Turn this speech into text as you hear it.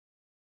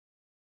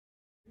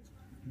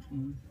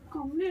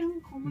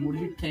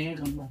মুরগির ঠ্যাঙে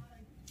কামড়া।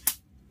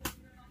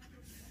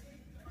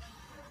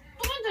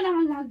 তোমার জন্য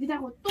আমার লাগছে,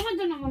 দেখো তোমার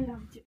জন্য আমার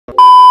লাগছে।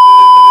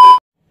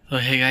 তো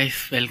hey guys,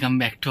 welcome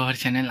back to our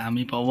channel.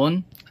 আমি পবন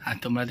আর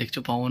তোমরা দেখছো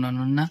পবন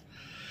অনন্যা।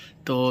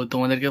 তো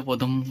তোমাদেরকে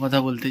প্রথম কথা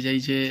বলতে চাই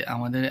যে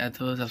আমাদের এত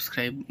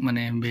সাবস্ক্রাইব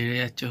মানে বেড়ে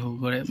যাচ্ছে খুব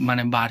করে,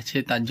 মানে বাড়ছে,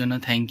 তার জন্য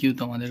থ্যাংক ইউ,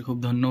 তোমাদের খুব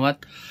ধন্যবাদ।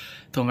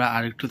 তোমরা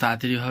আর একটু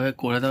তাড়াতাড়িভাবে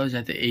করে দাও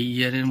যাতে এই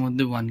ইয়ারের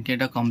মধ্যে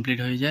 1Kটা কমপ্লিট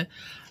হয়ে যায়।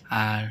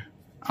 আর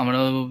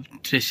আমরাও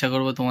চেষ্টা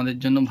করবো তোমাদের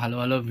জন্য ভালো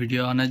ভালো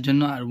ভিডিও আনার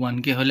জন্য। আর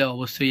 1K হলে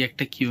অবশ্যই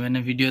একটা Q&A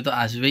ভিডিও তো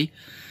আসবেই।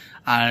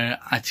 আর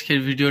আজকের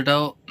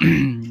ভিডিওটাও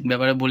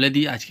ব্যাপারে বলে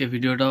দিই, আজকের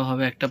ভিডিওটাও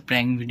হবে একটা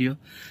প্র্যাঙ্ক ভিডিও।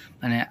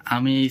 মানে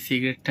আমি এই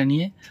সিগারেটটা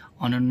নিয়ে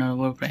অনন্যার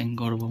উপর প্র্যাঙ্ক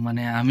করবো,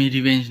 মানে আমি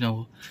রিভেঞ্জ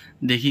নেবো।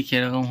 দেখি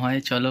কীরকম হয়।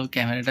 চলো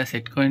ক্যামেরাটা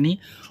সেট করে নিই।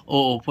 ও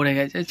ওপরে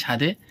গেছে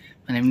ছাদে,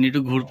 মানে এমনি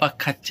একটু ঘুরপাক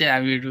খাচ্ছে,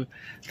 আমি একটু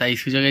তাই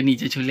সুযোগে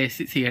নিচে চলে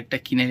এসেছি। সিগারেটটা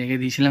কিনে রেখে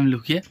দিয়েছিলাম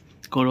লুকিয়ে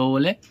করবো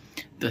বলে,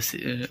 তো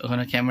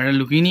ওখানে ক্যামেরা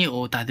লুকিয়ে নিই, ও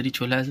তাড়াতাড়ি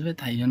চলে আসবে,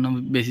 তাই জন্য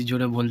বেশি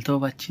জোরে বলতেও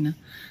পারছি না।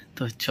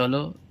 তো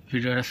চলো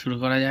ভিডিওটা শুরু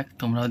করা যাক,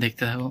 তোমরাও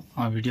দেখতে থাকো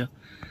আমার ভিডিও।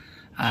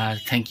 R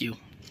thank you.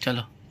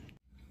 চলো।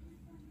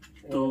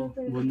 তো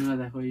বন্ধুরা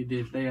দেখো, এই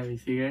দেশটাই আমি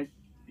সিগারেট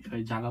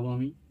জ্বালাবো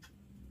আমি।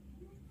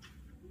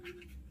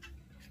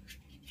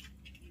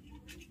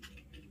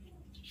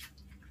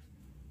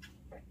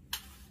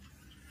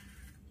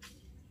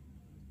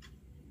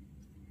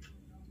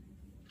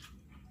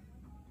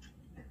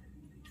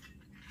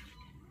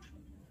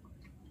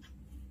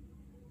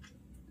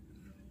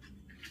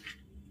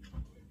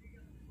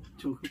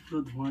 চোখে পুরো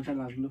ধোঁয়াটা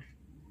লাগলো,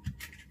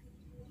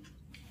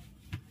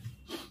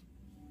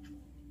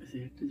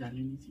 সিগারেটটা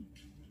জ্বালিয়ে নিয়েছি।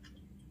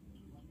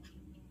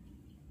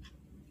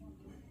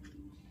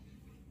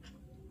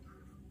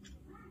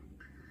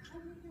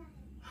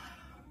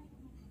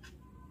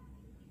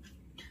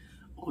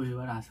 ও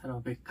এবার আসার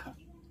অপেক্ষা।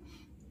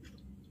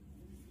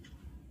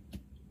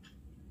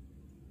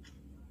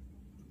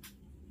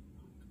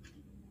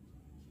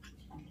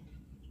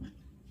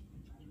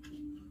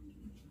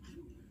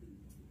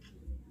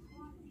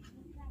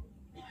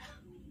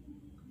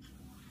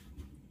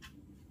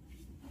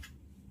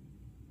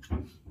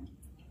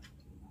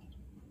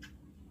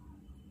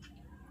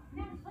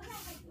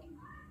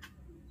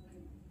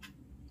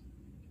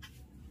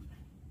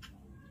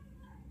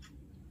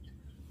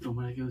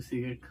 তোমরা কেউ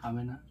সিগারেট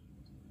খাবে না,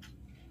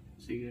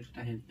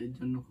 সিগারেটটা হেলথের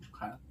জন্য খুব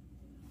খারাপ।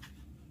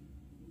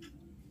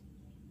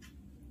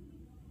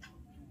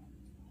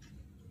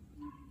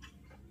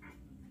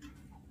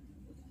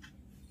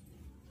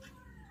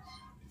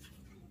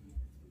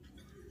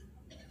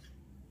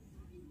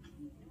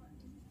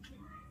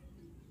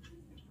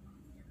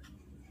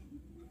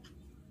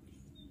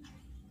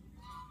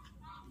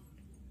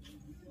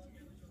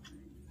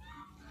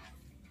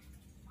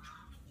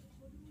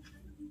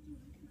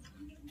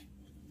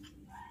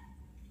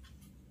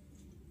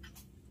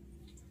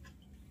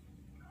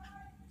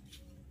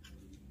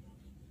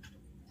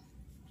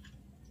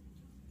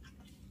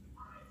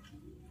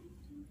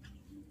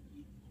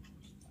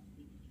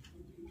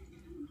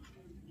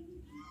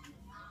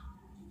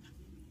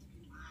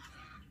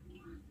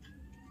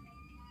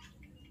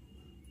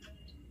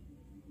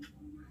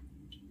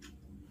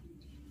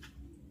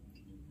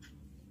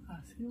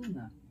 আসেও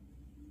না,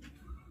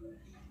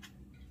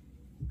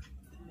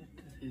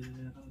 সিগারেটটা শেষ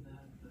হয়ে গেল।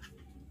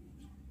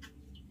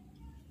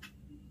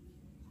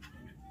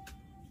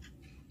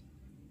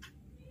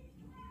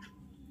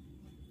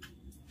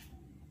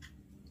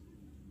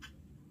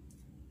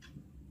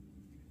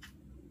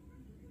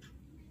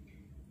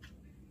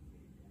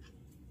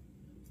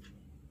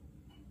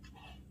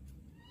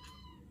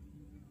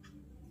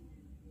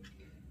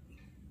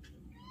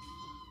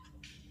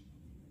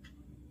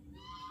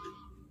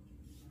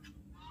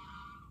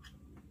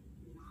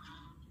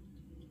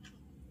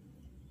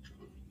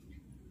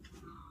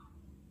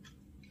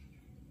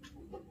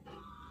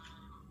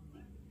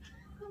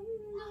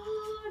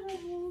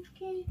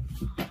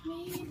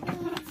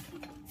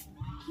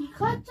 কি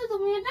খাচ্ছ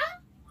তুমি এটা?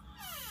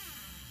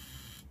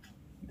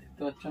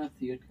 দেখতে পাচ্ছ না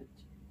সিগারেট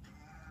খাচ্ছি।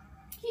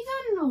 কি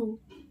জন্য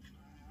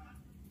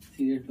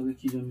সিগারেট লোকে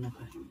কি জন্য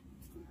খায়?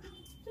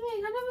 তুমি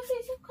এখানে বসে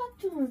এসব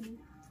খাচ্ছ কেন?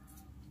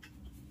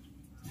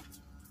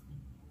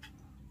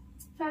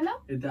 ফেলো।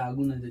 এতে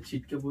আগুন আছে,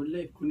 ছিটকে পড়লে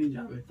এক্ষুনি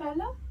যাবে।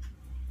 ফেলো।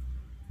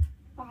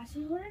 পাশে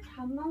ঘরে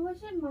ঠাম্মা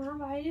বসে, মা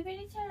বাইরে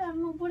বেরিয়েছে আর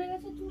আমি উপরে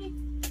গেছে, তুমি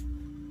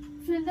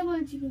ফেলতে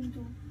বলছি।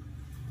 কিন্তু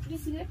কি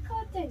সিগারেট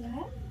খাওয়ার জায়গা?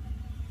 হ্যাঁ,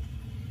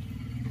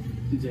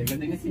 জায়গা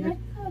দেখে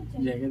সিগারেট খাওয়ার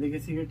জায়গা দেখে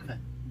সিগারেট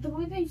খায়?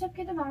 তোমাকে তো এইসব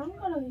খেতে বারণ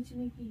করা হয়েছে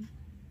নাকি?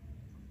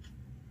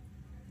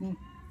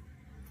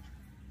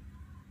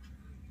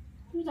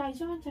 তুমি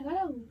চাইছো আমার জায়গা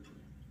দাও?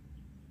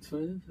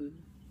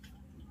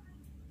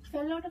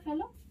 ফেলো ওটা,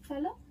 ফেলো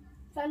ফেলো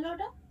ফেলো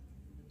ওটা,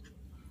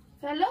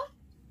 ফেলো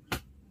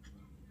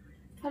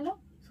ফেলো।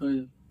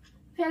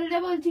 ফেলতে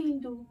বলছি,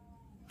 কিন্তু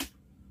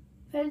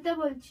ফেলতে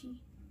বলছি।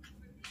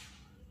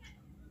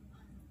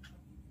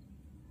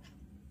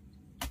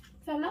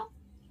 ফেলো।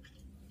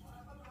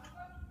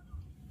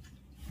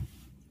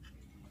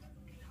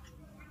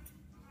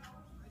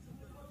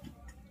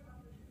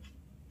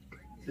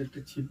 একটা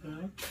ছিপে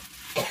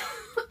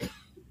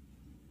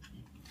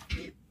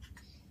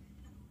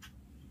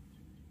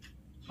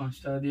 5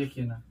 টাকা দিয়ে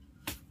কেনা।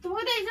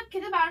 তোমাকে তো এইসব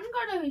খেতে বারণ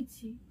করা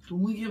হয়েছে।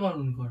 তুমি কে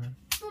বারণ করা?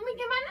 তুমি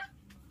কে মানে?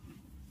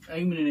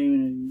 এক মিনিট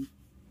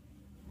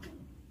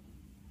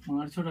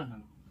মারছো না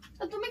কেন?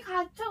 তো তুমি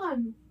খাচ্ছ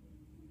কেন?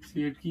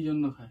 সিগারেট কি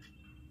জন্য খায়?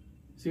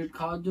 সিগারেট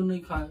খাওয়ার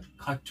জন্যই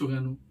খাচ্ছ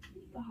কেন?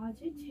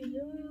 বাজে ছেলে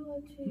হয়ে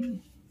গেছে।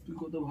 তুই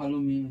কত ভালো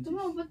মেয়ে।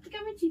 তোমার উপর থেকে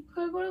আমি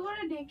চিৎকার করে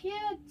করে ডেকে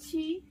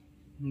যাচ্ছি।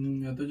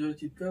 এত জোরে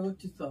চিৎকার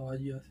করছিস তো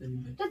আওয়াজই আসে।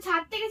 তো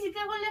ছাদ থেকে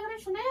চিৎকার করলে এখানে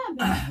শোনা যাবে?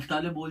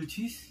 তাহলে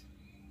বলছিস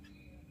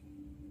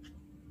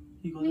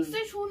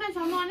নিশ্চয়ই শুনেছ,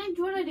 আমি অনেক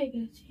জোরে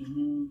ডেকেছি।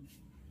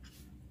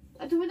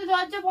 তুমি তো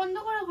দরজা বন্ধ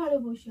করে ঘরে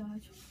বসে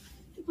আছো।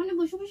 ওখানে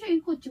বসে বসে এই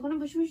করছে, ওখানে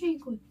বসে বসে এই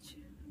করছে।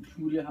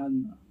 চুলে হাত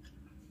না।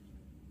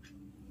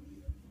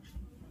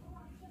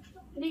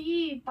 এটা কি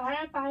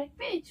পাড়ার পার্ক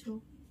পেয়েছো?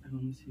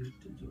 এখন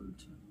সিগারেটটা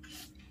জ্বলছে।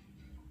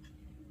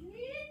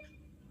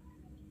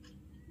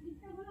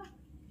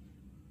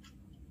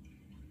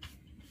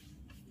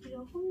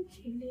 এরকম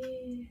ছেলে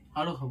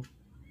আরো খাও।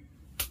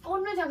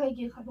 অন্য জায়গায়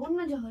গিয়ে খাবে, অন্য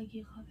জায়গায়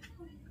গিয়ে খাবে।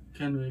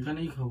 কেন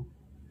এখানেই খাও?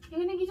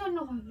 এখানে কি জন্য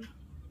খাবে?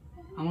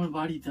 আমার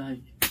বাড়ি তাই।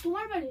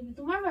 তোমার বাড়ি না,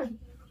 তোমার বাড়ি।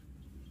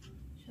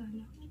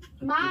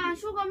 মা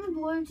আসুক, আমি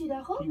বলছি।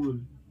 দেখো কি বল?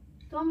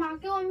 তোমার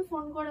মাকেও আমি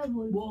ফোন করে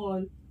বলবো।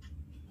 বল।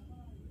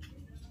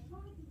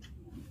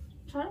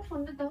 ছাড়ো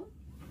ফোনটা দাও।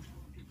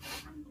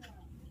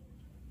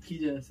 কি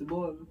যায় আছে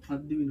বল,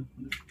 হাত দিবি না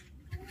ফোনে।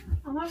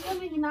 আমার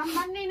ফোনে কি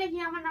নাম্বার নেই নাকি?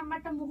 আমার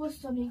নাম্বারটা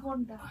মুখস্থ নেই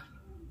কোনটা?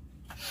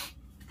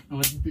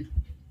 আমার দিবি।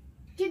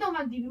 কি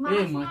তোমার দিবি? মা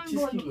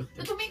মারছিস কি করতে?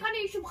 তো তুমি এখানে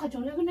এইসব খাচ্ছ,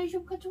 এখানে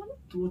এইসব খাচ্ছ কেন?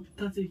 তোর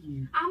তাতে কি?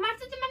 আমার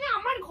সাথে মানে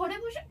আমার ঘরে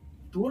বসে।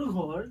 তোর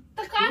ঘর?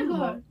 তা কার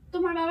ঘর?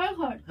 তোমার বাবার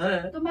ঘর?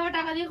 হ্যাঁ। তোমার বাবা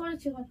টাকা দিয়ে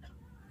করেছে ঘরটা?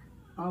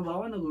 আমার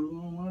বাবা না করবো,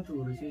 আমার মা তো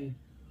করেছে।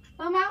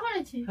 তোমার মা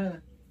করেছে? হ্যাঁ।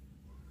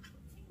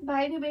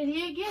 বাইরে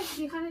বেরিয়ে গিয়ে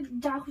সেখানে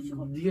যা খুশি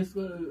করো।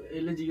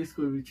 জিজ্ঞেস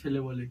করবি ছেলে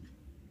বলে।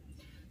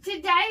 সে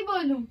যাই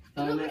বলুক,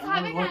 তাহলে তুমি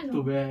খাবে কেন?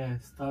 তো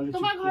ব্যাস, তাহলে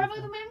তোমার ঘরে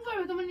বলে তুমি এরকম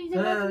করো, তোমার নিজের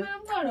ঘরে তুমি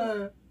এরকম করো।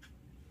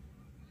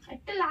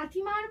 একটা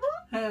লাথি মারবো,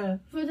 হ্যাঁ,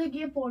 সোজা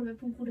গিয়ে পড়বে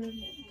পুকুরের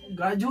মধ্যে।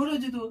 গায়ে জোর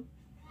আছে তো।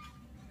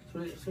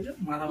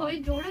 ওই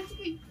জোর আছে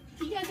কি?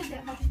 ঠিক আছে,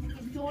 দেখা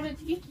জোর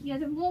আছে কি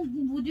আছে, মুখ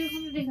বুঝে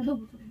ওখানে রেখে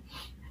দেবো।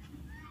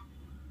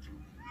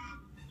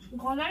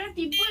 গলাটা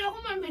টিপবো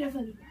এরকম আর মেরে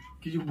ফেলবো।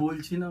 কিছু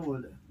বলছি না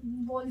বলে।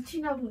 বলছি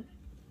না বলে।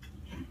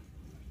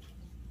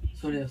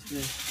 সরে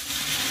আসলে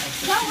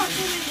যাও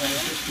হাতে নিয়ে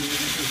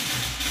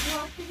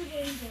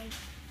যাও।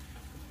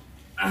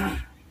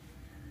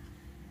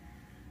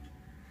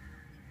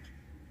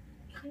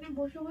 এখানে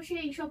বসে বসে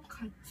এইসব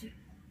খাচ্ছে।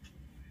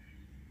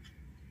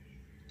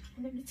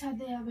 নাকি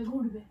ছাদে যাবে,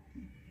 ঘুরবে।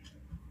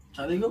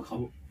 ছাদে গিয়েও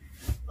খাবো।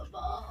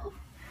 বাবা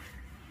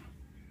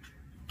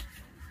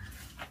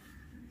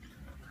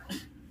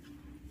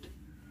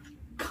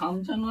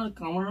খামচানো আর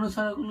কামড়ানো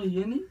ছাড়া কোনো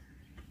ইয়ে নেই।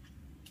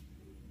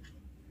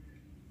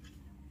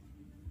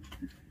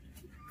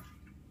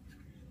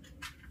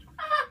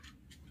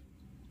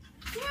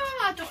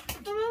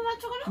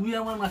 তুই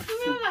আমার মারছিস,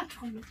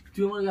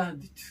 তুই আমার গায়ে হাত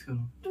দিচ্ছিস কেন?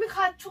 তুমি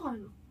খাচ্ছ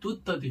কেন? তোর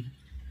তা দেখি।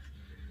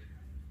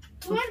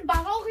 তোমার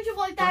বাবাও কিছু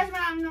বলতে আসবে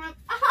না। আমি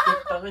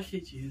টাকা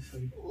খেয়েছি,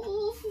 সরি।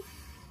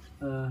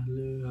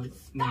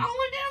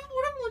 আমাদের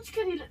পুরো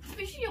মুচকে দিলে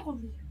বেশি এখন।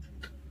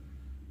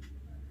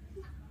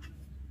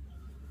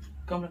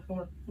 কামড়া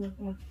কামড়া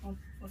কামড়া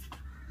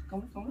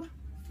কামড়া কামড়া।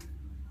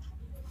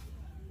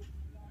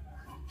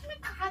 তুমি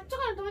খাচ্ছ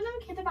কেন? তোমাকে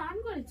আমি খেতে বারণ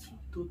করেছি।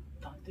 তোর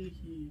তাতে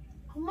কি?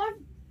 আমার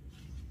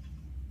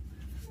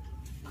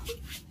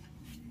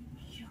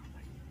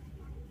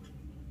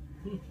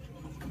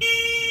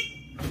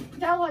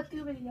যাও, ঘর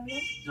থেকে বেরিয়ে যাও।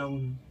 যাবো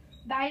না।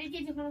 বাইরে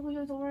গিয়ে যেখানে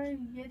খুঁজো তোমার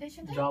ইয়েদের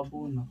সাথে যাবো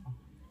না।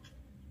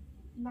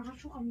 না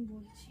আসুক, আমি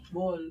বলছি।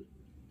 বল।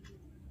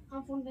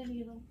 আমার ফোনটা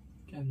দিয়ে দাও।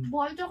 কেন?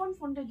 বল যখন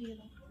ফোনটা দিয়ে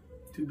দাও।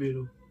 তুই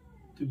বেরো,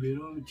 তুই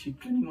বেরো। আমি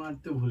ছিটকানি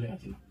মারতে ভুলে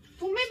গেছি।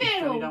 তুমি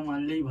বেরো। এটা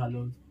মারলেই ভালো।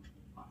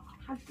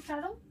 হাতটা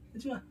ছাড়ো।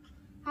 আচ্ছা,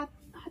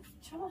 হাত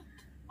ছাড়ো,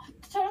 হাত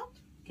ছাড়ো।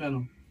 কেন?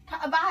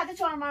 বা হাতে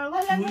চড় মারো,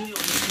 ভালো লাগে।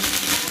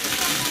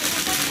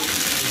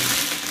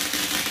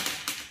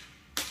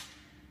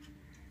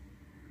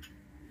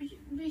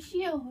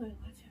 বেশিও হয়ে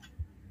গেছে,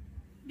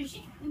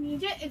 বেশি।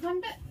 নিজে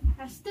এখানটা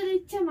আসতে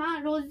দিচ্ছে মা,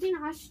 রোজ দিন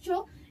আসছো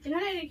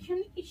এখানে,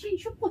 এখানে এসে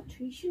এইসব করছো,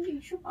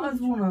 এইসব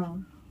আসবো না।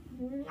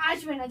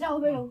 আসবে না, যাও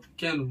বেরো।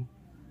 কেন?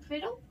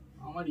 বেরো।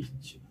 আমার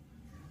ইচ্ছে।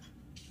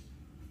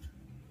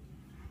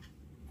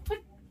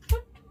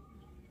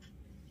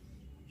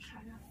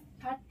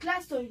 থার্ড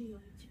ক্লাস তৈরি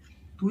হয়েছে।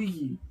 তুই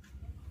কি?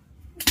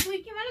 তুই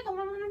কি মানে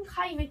তোমার মনে হয়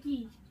খাই নাকি?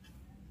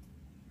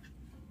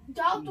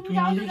 যাও তুমি, তুই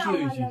যাও তো, নিজে যাও, কি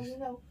ভালো হয়েছিস? লাগে,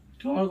 যাও।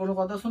 তুই আমার কোনো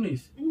কথা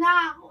শুনিস? না,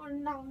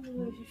 না,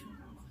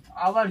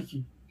 আবার কি?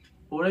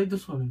 ওরাই তো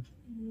শোনে,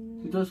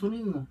 তুই তো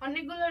শুনিস না।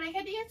 অনেকগুলো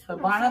রেখে দিয়েছো,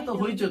 বানা তো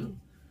হয়েছে তো।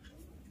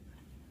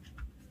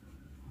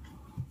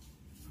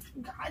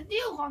 গা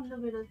দিয়েও গন্ধ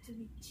বেরোচ্ছে,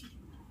 দিচ্ছি।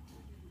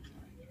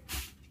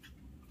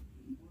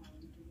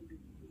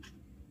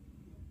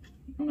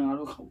 আমি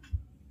আরো খাবো।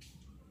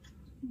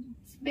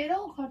 বেরো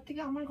ঘর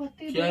থেকে, আমার ঘর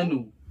থেকে। কেন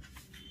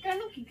কেন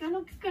কি কেন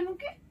কি কেন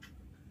কি?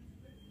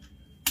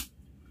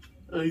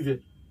 এই যে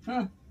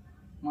হ্যাঁ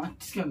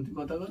মারছিস কেন তুই?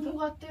 কথা কথা তুমি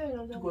ঘর থেকে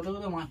বেরো, তুই কথা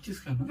কথা মারছিস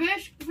কেন?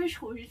 বেশ বেশ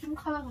করিস, তুমি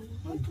খাওয়া কেন?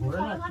 ধরে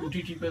না টুটি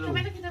টিপে দেবো। তুমি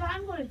এটা খেতে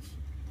বারণ করেছি।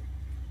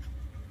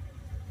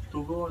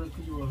 তোকেও অনেক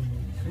কিছু বলবো,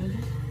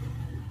 শুনেছিস?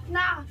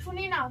 না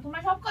শুনি না,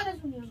 তোমার সব কথা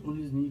শুনি আমি।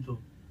 শুনিস নি তো?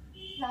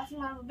 লাস্ট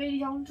মার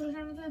বেরিয়ে যাও চোখের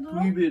সামনে থেকে দূর।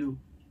 তুই বেরো,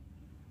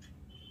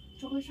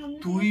 চোখের সামনে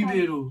তুই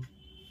বেরো।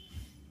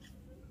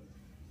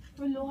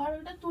 তুমি লোহার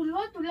ওটা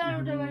তুলবো, তুলে আর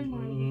ওটা বাড়ি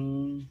মারবো।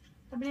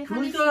 তারপরে এখানে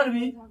তুলতে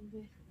পারবি? থাকবে।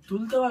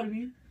 তুলতে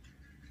পারবি?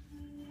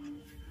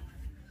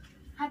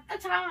 হাতটা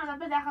ছাড়ো না,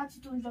 তারপরে দেখাচ্ছি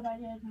তুলতে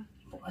পারি আর না।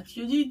 5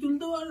 কেজি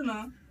তুলতে পারে না,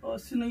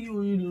 অবশ্যই নাকি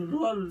ওই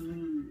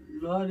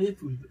লোহার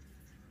তুলবে।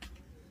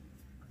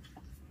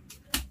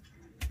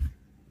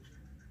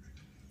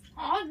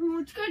 আর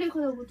মুচকে রেখে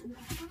দেবো তুমি।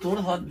 তোর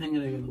হাত ভেঙে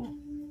রেখে দেবো।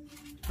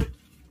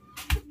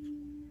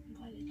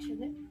 ভালো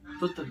ছেলে।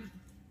 তোর তো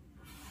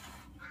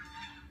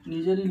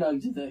নিজেরই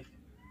লাগছে দেখ।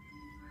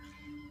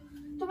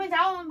 তুমি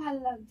যাও, আমার ভালো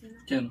লাগছে না।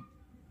 কেন?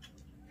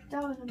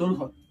 যাও। তোর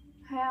ঘর?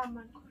 হ্যাঁ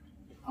আমার ঘর।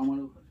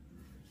 আমারও ঘর।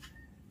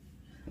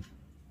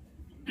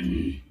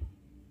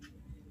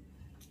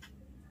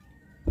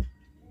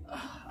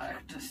 আর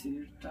একটা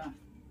সিগারেটটা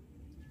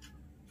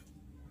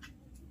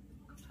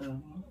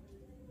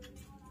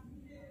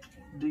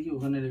দেখি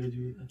ওখানে রেখেছি।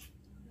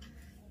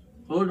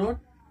 ওট ওট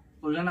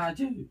ওখানে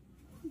আছে,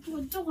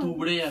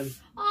 তুবড়ে যাবে।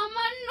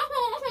 আমার নখ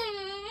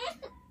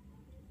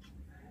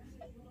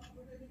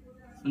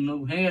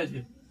ভেঙে গেছে।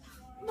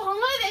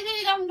 ভাঙাই দেখে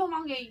নিলাম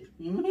তোমাকেই।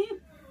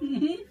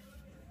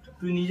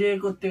 তুই নিজে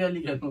করতে গেলি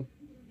কেন?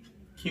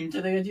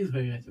 খিমচাতে গেছিস,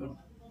 হয়ে গেছে।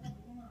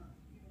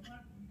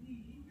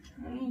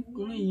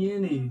 কোনো ইয়ে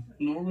নেই,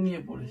 নখ নিয়ে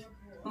পড়েছে।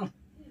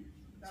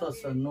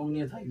 সর নখ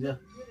নিয়ে থাক যা।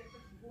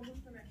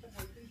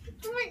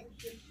 তুমি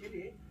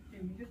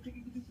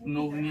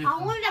নখ নিয়ে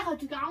আঙুল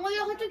দেখাচ্ছ কি? আঙুল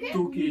দেখাচ্ছ কি?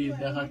 তোকে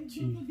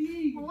দেখাচ্ছি।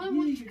 আঙুল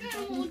মুচকে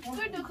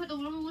মুচকে দেখে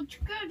দেবো,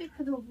 মুচকে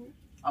দেখে দেবো।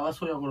 আবার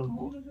সোজা করে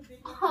দেবো।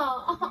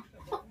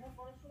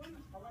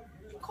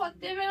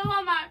 খরতে বেরো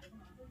আমার।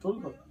 তোর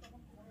ঘর?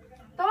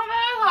 তোমার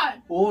বেরো ঘর।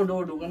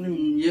 ওট ওখানে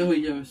ইয়ে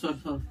হয়ে যাবে। সর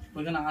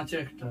ওখানে আছে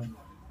একটা।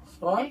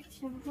 সর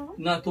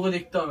না, তোকে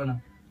দেখতে হবে না।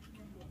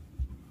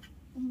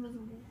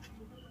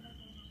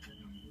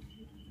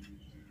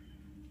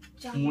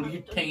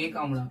 মুরগির ঠ্যাঙে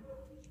কামড়া।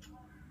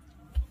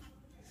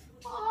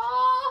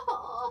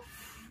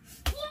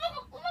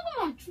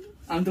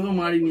 আমি তোকে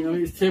মারিনি, আমি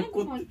সেভ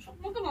করতে।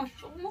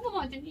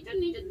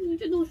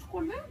 নিজে দোষ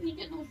করবে,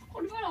 নিজে দোষ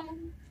করবে আর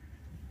আমাকে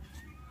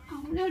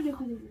কামড়ে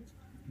দেখে দেবে।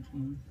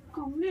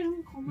 কামড়ে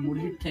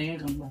মুরগির ঠ্যাঙে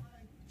কামড়া।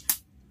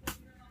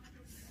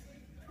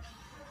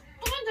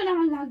 তোমার জন্য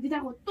আমার লাগছে,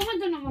 দেখো তোমার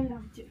জন্য আমার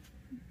লাগছে।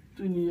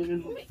 তুই নিজেকে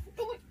তুমি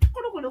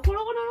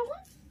করো এরকম।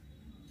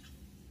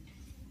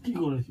 কি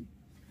করেছি?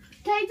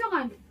 খাইছো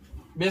কেন?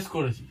 বেশ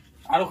করেছি,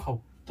 আরো খাও।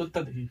 তোরটা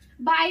দেখি।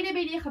 বাইরে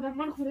বেরিয়ে খাবে,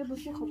 আমার ঘরে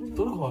বসে খাবে না।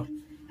 তোর ঘর?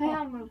 হ্যাঁ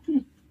আমার।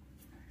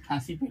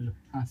 হাসি পেল,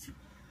 হাসি।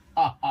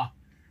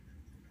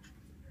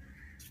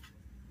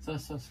 সর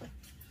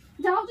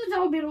যাও তো,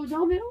 যাও বেরো।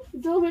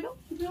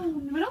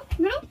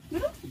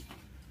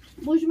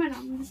 বসবে না,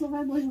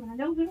 সোফায় বসবে না,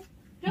 যাও বেরো।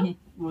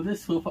 ওদের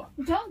সোফা।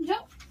 যাও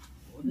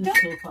ওদের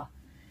সোফা।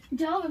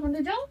 যাও এখান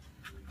থেকে যাও।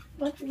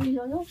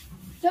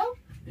 যাও।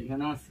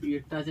 এখানে আমার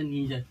সিগারেটটা আছে,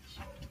 নিয়ে যাচ্ছি।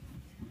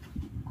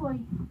 কই?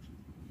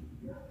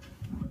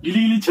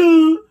 গিলি ছু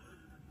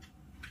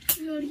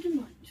লড়কি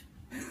মাছ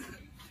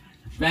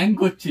ব্যাংক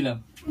করছিলাম।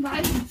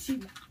 ভাই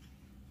ছিল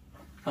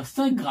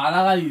রাস্তায়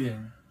গালাগালি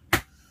দেয়।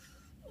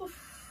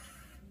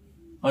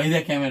 ওই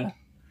দেখ ক্যামেরা।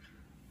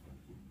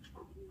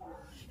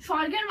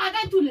 স্বর্গের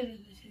মাথায় তুলে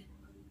রেখেছে।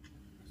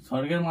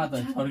 স্বর্গের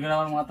মাথায়? স্বর্গের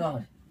আবার মাথা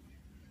হয়?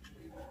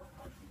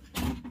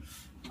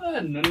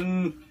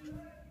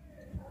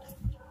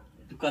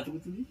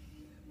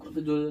 কত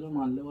জোরে জোরে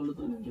মারলে বলো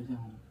তো? লেগেছে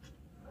আমার।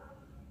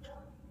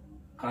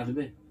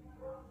 কাঁদবে?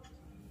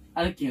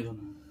 আরে কেঁদো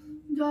না।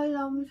 জল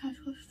দাও, আমার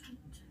শ্বাসকষ্ট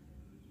হচ্ছে।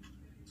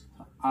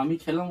 আমি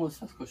খেলাম, ওর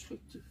শ্বাসকষ্ট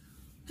হচ্ছে।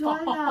 জল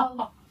দাও।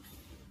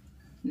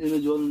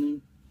 জল নেই।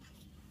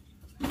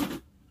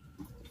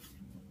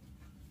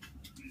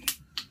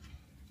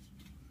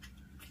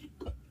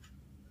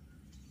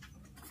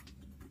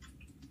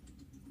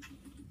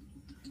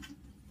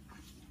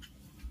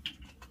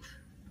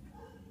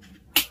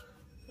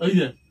 ওই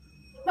যে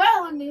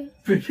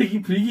পেটে কি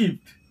ফ্রি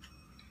গিফট?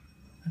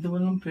 আমি তো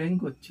বললাম প্র্যাঙ্ক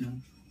করছিলাম।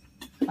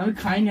 আমি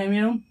খাইনি, আমি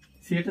এরকম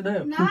সিগারেটটা দেয়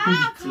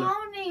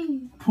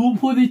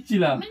ফু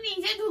দিচ্ছিলাম। আমি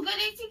নিজে ঢুকে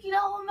দেখছি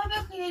কিরকম ভাবে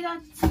খেয়ে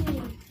যাচ্ছে।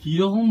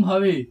 কিরকম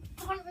ভাবে?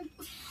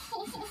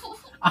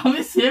 আমি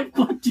সেভ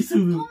করছি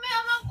শুধু।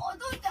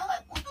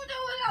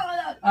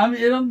 আমি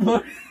এরকম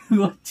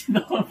ধরছি,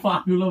 তখন পা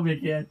গুলো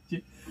বেঁকে যাচ্ছে।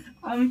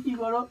 আমি কি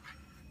করো?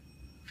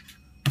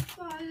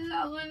 ভালো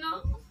লাগে না।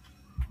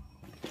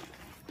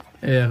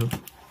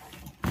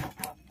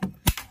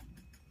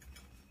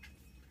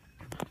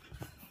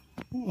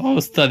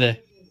 অবস্থা দেয়,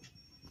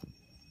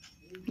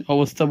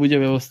 অবস্থা বুঝে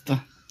ব্যবস্থা।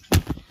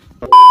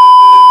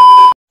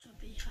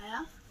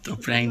 তো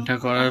প্র্যাঙ্কটা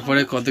করার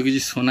পরে কত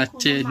কিছু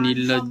শোনাচ্ছে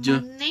নির্লজ্জ।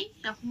 নেই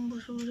এখন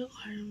বসে বসে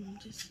ঘরের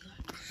মধ্যে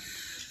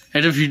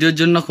এটা ভিডিওর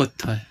জন্য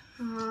করতে হয়।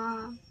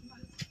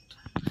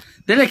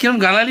 দেখলে কিরম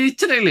গালালি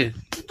দিচ্ছে, দেখলে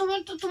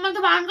তোমার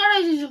তো বান করা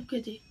হয়েছে সব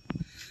খেতে,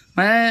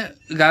 মানে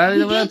গালালি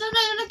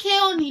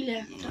খেয়েও নিলে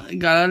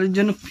গালালির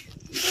জন্য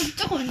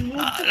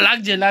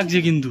লাগছে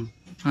কিন্তু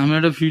আমি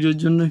একটা ভিডিওর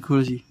জন্যই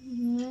করেছি।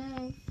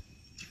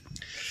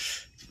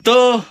 তো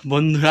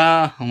বন্ধুরা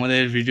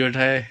আমাদের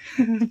ভিডিওটায়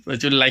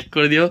প্রচুর লাইক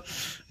করে দিও।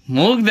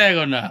 মুখ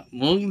দেখো না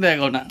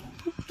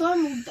তোর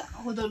মুখ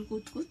দেখো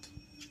কুতকুত।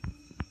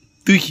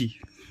 তুই কি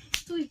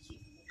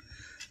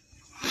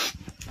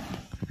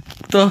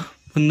তো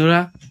বন্ধুরা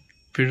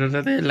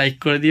ভিডিওটাতে লাইক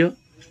করে দিও,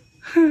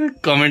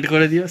 কমেন্ট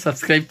করে দিও,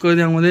 সাবস্ক্রাইব করে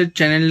দিও আমাদের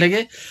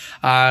চ্যানেলটাকে।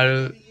 আর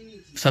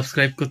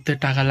সাবস্ক্রাইব করতে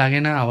টাকা লাগে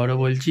না, আবারও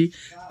বলছি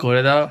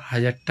করে দাও।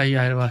 1000টাই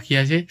আর বাকি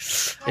আছে,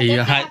 এই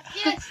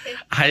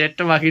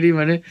 1000টা বাকিরই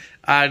মানে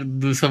আর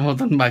 200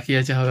 মতন বাকি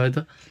আছে হবে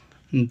হয়তো।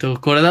 তো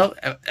করে দাও,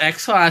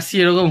 180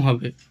 এরকম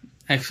হবে,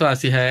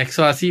 180, হ্যাঁ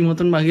 180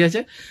 মতন বাকি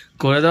আছে,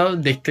 করে দাও।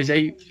 দেখতে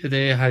চাই এতে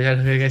 1000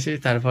 হয়ে গেছে,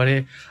 তারপরে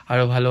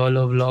আরও ভালো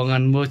ভালো ব্লগ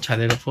আনবো।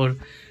 ছাদের ওপর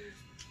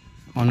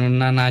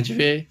অনন্যা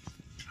নাচবে,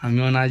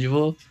 আমিও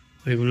নাচবো,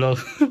 ওইগুলো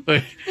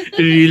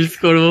রিলস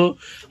করবো,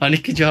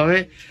 অনেক কিছু হবে,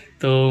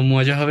 তো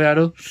মজা হবে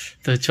আরও।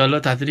 তো চলো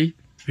তাড়াতাড়ি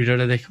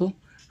ভিডিওটা দেখো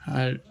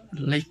আর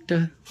লাইকটা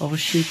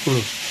অবশ্যই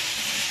করো।